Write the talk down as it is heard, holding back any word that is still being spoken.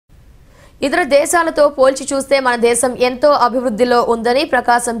ఇతర దేశాలతో పోల్చి చూస్తే మన దేశం ఎంతో అభివృద్ధిలో ఉందని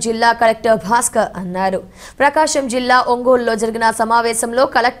ప్రకాశం జిల్లా కలెక్టర్ భాస్కర్ అన్నారు. ప్రకాశం జిల్లా ఒంగోలులో జరిగిన సమావేశంలో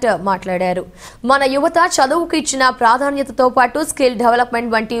కలెక్టర్ మాట్లాడారు. మన యువత చదువుకు ఇచ్చిన ప్రాధాన్యతతో పాటు స్కిల్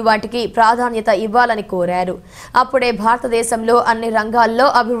డెవలప్మెంట్ వంటి వాటికి ప్రాధాన్యత ఇవ్వాలని కోరారు. అప్పుడే భారతదేశంలో అన్ని రంగాల్లో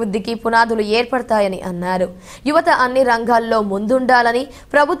అభివృద్ధికి పునాదులు ఏర్పడతాయని అన్నారు. యువత అన్ని రంగాల్లో ముందుండాలని,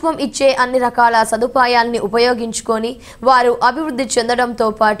 ప్రభుత్వం ఇచ్చే అన్ని రకాల సదుపాయాల్ని ఉపయోగించుకొని వారు అభివృద్ధి చెందడంతో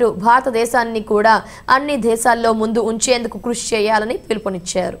పాటు భారతదేశ కూడా అన్ని దేశాల్లో ముందు ఉంచేందుకు కృషి చేయాలని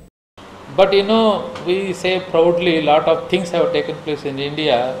పిలుపునిచ్చారు. But we say proudly lot of things have taken place in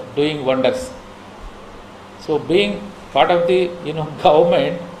India doing wonders. So being part of the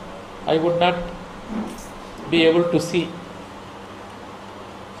government, I would not be able to see.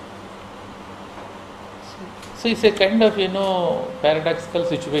 So it's a kind of paradoxical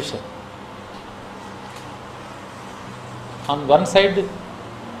situation. On one side,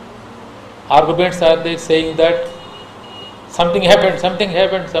 arguments are there saying that something happened.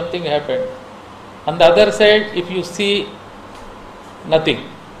 On the other side, if you see nothing.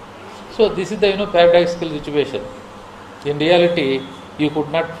 So this is the paradoxical situation. In reality, you could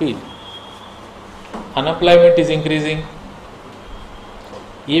not feel. Unemployment is increasing.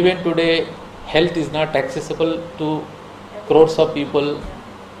 Even today, health is not accessible to crores of people.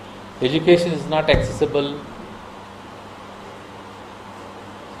 Education is not accessible.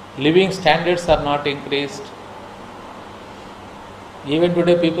 Living standards are not increased. Even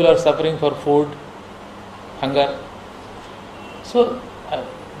today people are suffering for food, hunger. So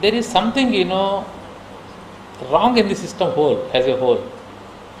there is something wrong in the system as a whole.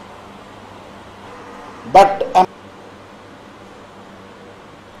 But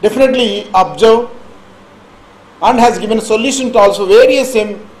definitely observe and has given a solution to also various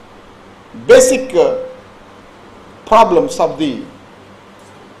basic problems of the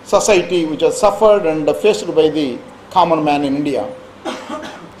society which has suffered and faced by the common man in India.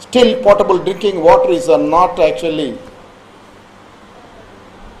 Still potable drinking water is not actually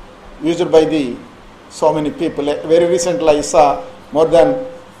used by so many people. Very recently I saw more than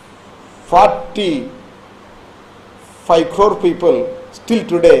 45 crore people still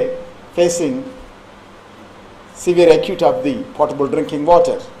today facing severe acute of the potable drinking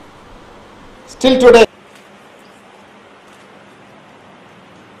water. Still today.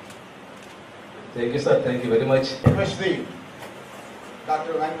 Thank you, sir. Thank you very much. Request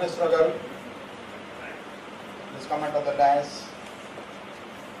Dr. Venkateswara garu, please come onto the dais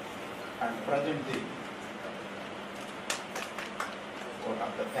and present the vote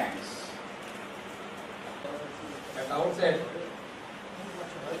of the thanks. At the outset,